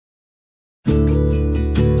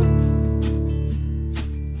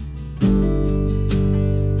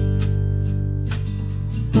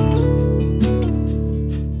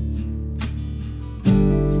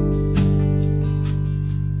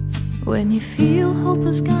feel hope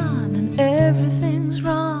is gone and everything's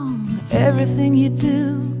wrong, everything you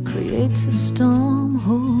do creates a storm.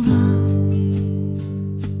 Hold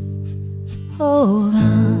on, hold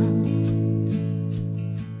on.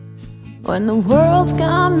 When the world's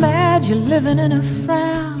gone mad, you're living in a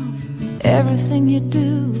frown, everything you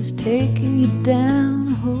do is taking you down.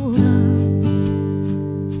 Hold on,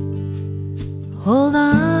 hold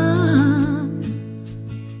on,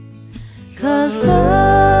 'cause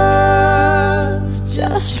love's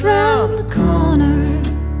just round the corner,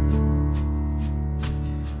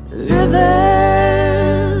 living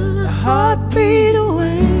a heartbeat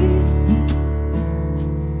away.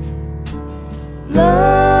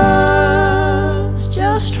 Love's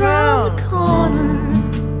just round the corner.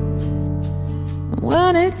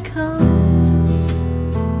 When it comes,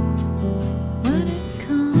 when it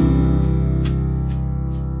comes,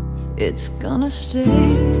 it's gonna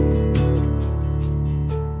stay.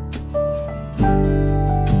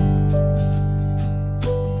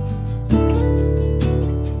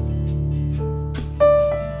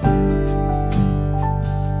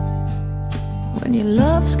 When your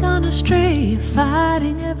love's gone astray, you're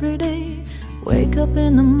fighting every day. Wake up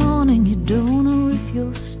in the morning, you don't know if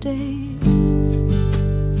you'll stay.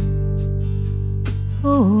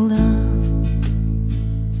 Hold on.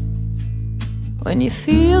 When you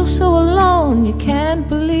feel so alone, you can't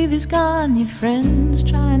believe he's gone. Your friends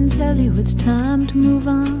try and tell you it's time to move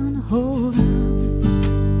on. Hold on,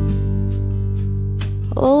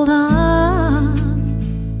 hold on,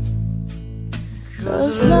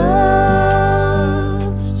 'cause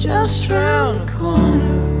love's just round the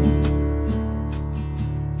corner,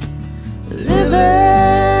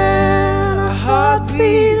 living a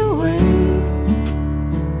heartbeat away.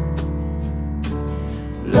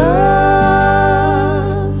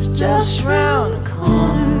 Love's just round the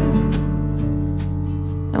corner,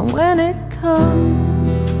 and when it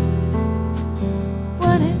comes,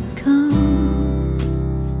 when it comes,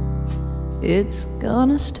 it's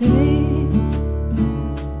gonna stay.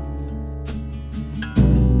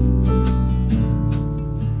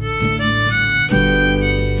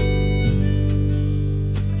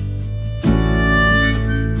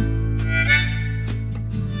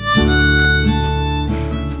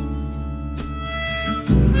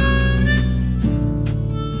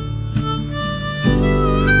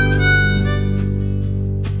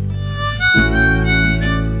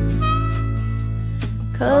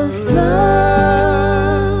 Cause love